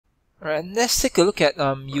Alright, let's take a look at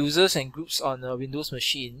users and groups on a Windows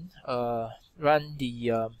machine. Run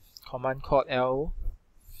the command called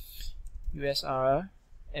lusr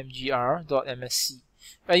mgr.msc.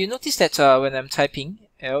 Right, you notice that when I'm typing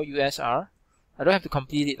lusr, I don't have to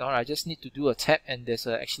complete it. I just need to do a tab, and there's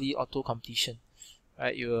actually auto completion.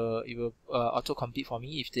 Right, it will auto complete for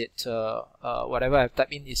me if that whatever I've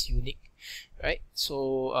typed in is unique. Right,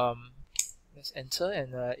 so let's enter,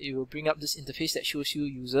 and it will bring up this interface that shows you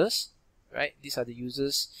users. Right, these are the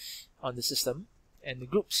users on the system and the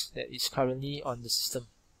groups that is currently on the system.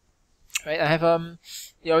 Right, I have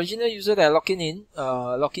the original user that I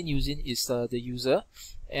login using is the user,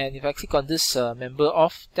 and if I click on this member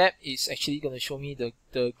of tab, it's actually going to show me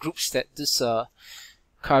the groups that this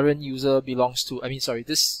current user belongs to.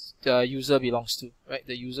 This user belongs to. Right,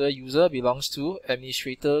 the user belongs to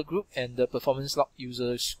administrator group and the performance log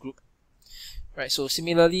users group. Right, so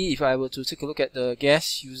similarly, if I were to take a look at the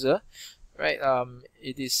guest user, right,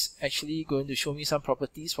 it is actually going to show me some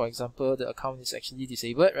properties. For example, the account is actually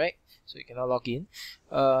disabled, right, so you cannot log in.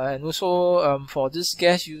 And also for this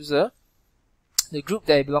guest user, the group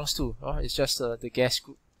that it belongs to is just the guest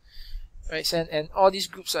group. Right, and all these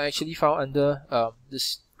groups are actually found under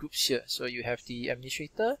this groups here. So you have the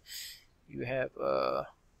administrator, you have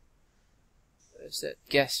is that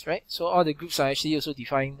guest, right? So all the groups are actually also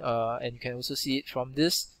defined, and you can also see it from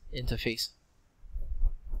this interface.